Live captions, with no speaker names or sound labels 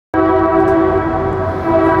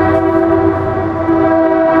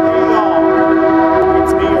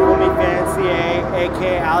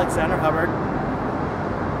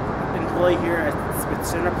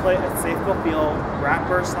Centerplate at Safeco Field,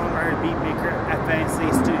 rapper, songwriter, beat maker at Fantasy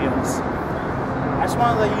Studios. I just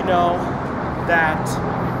want to let you know that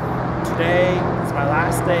today is my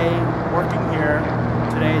last day working here.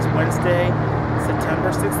 Today is Wednesday,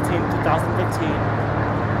 September 16th, 2015.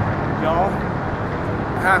 Y'all,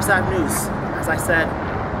 I have sad news. As I said,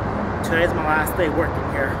 today is my last day working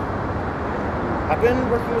here. I've been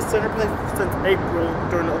working with Centerplate since April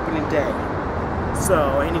during the opening day.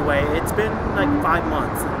 So anyway, it's been like 5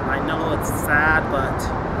 months. I know it's sad,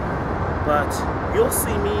 but you'll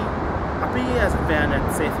see me. I'll be as a fan at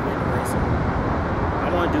Safeco anyway, so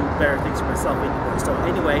I want to do better things for myself anyway. So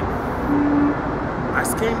anyway, I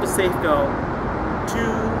came to Safeco to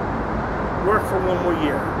work for 1 more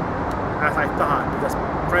year, as I thought, because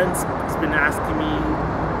friends have been asking me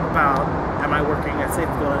about, am I working at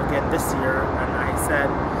Safeco again this year? And I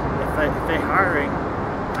said, if they're hiring,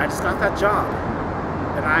 I just got that job.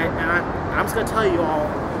 And I'm just gonna tell you all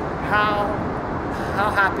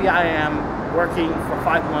how happy I am working for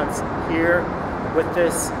 5 months here with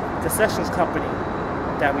this concessions company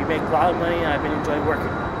that we make a lot of money, and I've been enjoying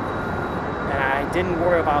working. And I didn't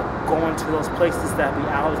worry about going to those places that be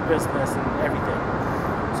out of business and everything.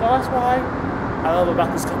 So that's why I love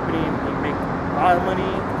about this company. We make a lot of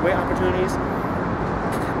money, great opportunities.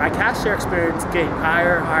 My cashier experience getting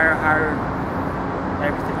higher,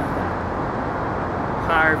 everything like that.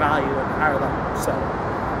 Higher value and higher level. So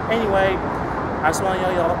anyway, I just want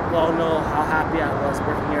y'all know how happy I was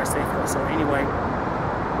working here at Safeco. So anyway,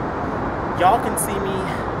 y'all can see me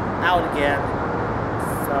out again.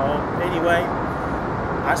 So anyway,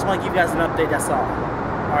 I just want to give you guys an update, that's all.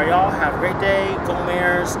 Alright, y'all, have a great day. Go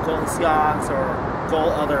Mariners, go Seahawks, or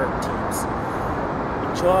go other teams.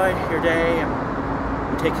 Enjoy your day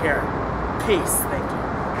and take care. Peace. Thank you.